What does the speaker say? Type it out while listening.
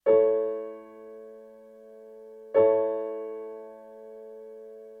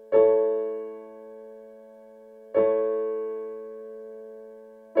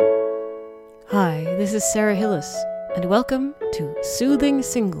This is Sarah Hillis, and welcome to Soothing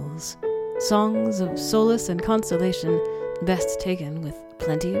Singles, songs of solace and consolation, best taken with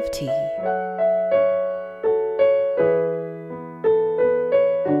plenty of tea.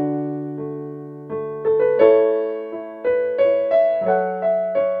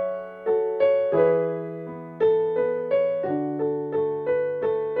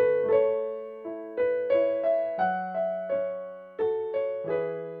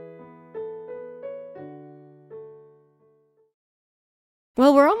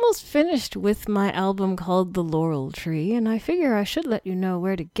 Well, we're almost finished with my album called The Laurel Tree, and I figure I should let you know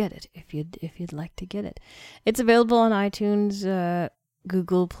where to get it if you'd like to get it. It's available on iTunes,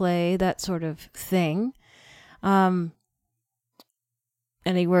 Google Play, that sort of thing. Anywhere.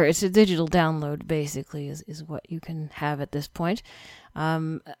 It's a digital download, basically, is what you can have at this point.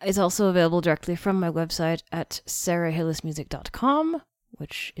 It's also available directly from my website at sarahhillismusic.com,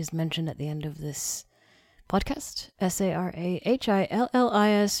 which is mentioned at the end of this podcast, SARAHILLIS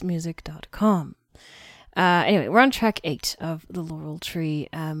music.com. Anyway, we're on track 8 of The Laurel Tree,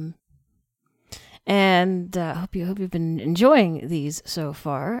 and hope you've been enjoying these so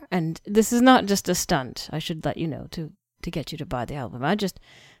far. And this is not just a stunt, I should let you know, to get you to buy the album. I just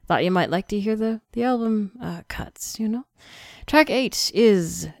thought you might like to hear the album cuts, you know. Track 8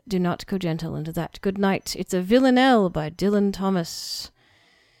 is Do Not Go Gentle Into That Good Night. It's a Villanelle by Dylan Thomas.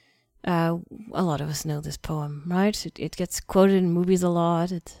 A lot of us know this poem, right? It gets quoted in movies a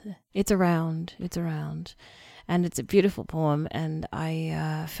lot. It's around, and it's a beautiful poem. And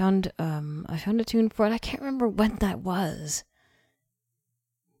I found a tune for it. I can't remember when that was.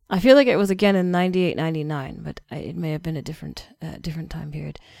 I feel like it was again in 98, 99, but it may have been a different time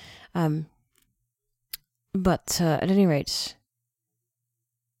period. But at any rate,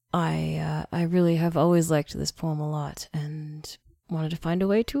 I really have always liked this poem a lot, and wanted to find a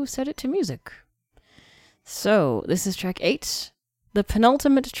way to set it to music. So, this is track 8, the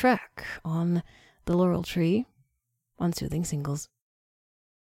penultimate track on The Laurel Tree on Soothing Singles.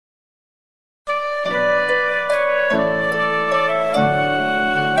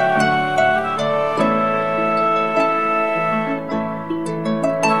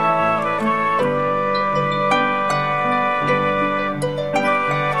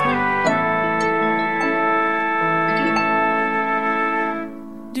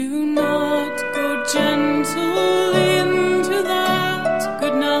 Gentle into that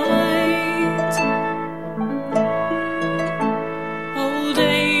good night. Old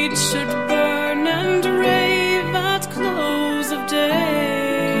age should burn and rave at close of day.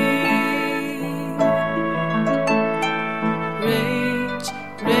 Rage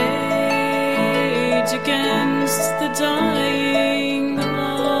against the dying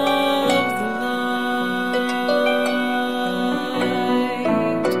of the light.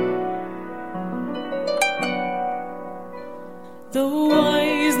 The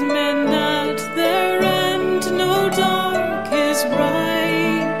wise men at their end know dark is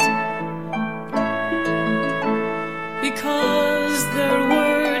right, because their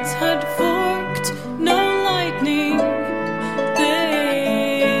words had forked no lightning.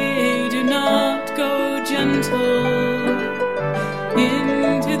 They do not go gentle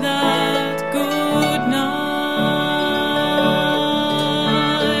into that good night.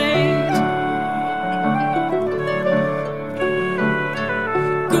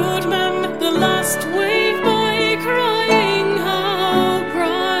 Wave by crying how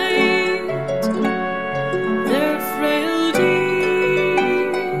bright their frail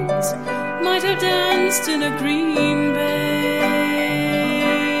deeds might have danced in a green bay.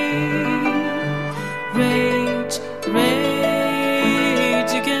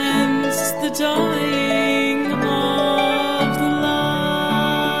 Rage against the dying of the light.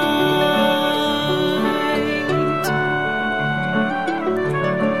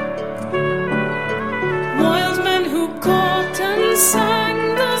 Wild men who caught and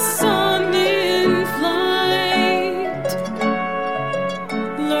sang the sun in flight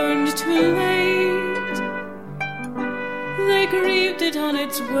learned too late. They grieved it on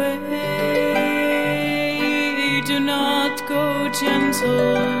its way. Do not go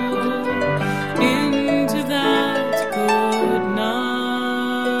gentle into that good night.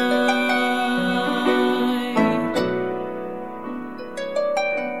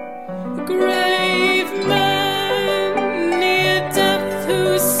 Grave men near death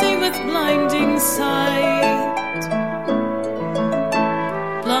who see with blinding sight.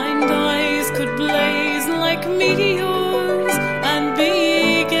 Blind eyes could blaze like meteors and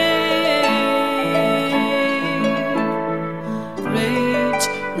be gay.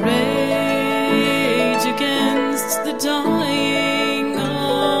 Rage against the dying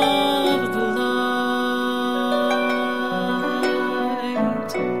of the light.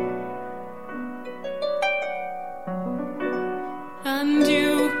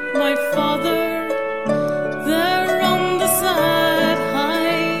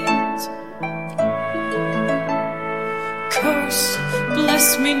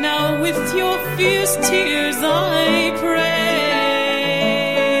 Bless me now with your fierce tears, I pray.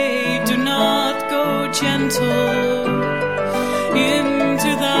 Do not go gentle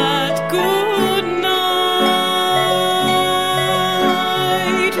into that good night.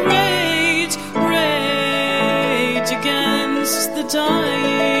 Rage, rage against the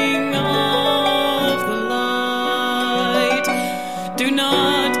dying of the light. Do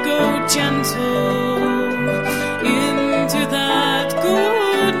not go gentle into that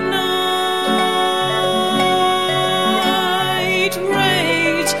good night.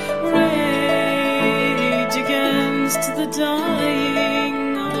 Rage, rage against the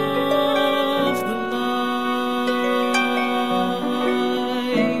dying of the light.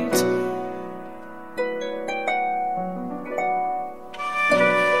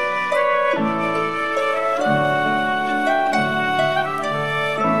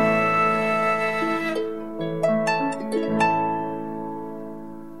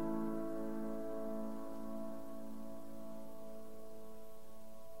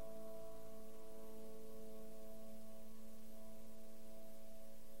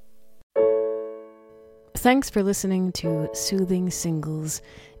 Thanks for listening to Soothing Singles.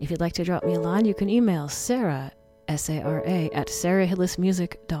 If you'd like to drop me a line, you can email Sarah, S-A-R-A, at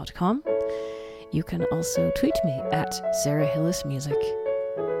sarahhillismusic.com. You can also tweet me at sarahhillismusic.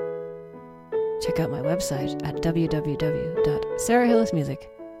 Check out my website at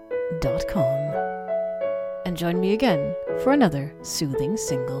www.sarahhillismusic.com. And join me again for another Soothing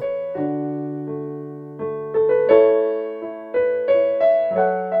Single.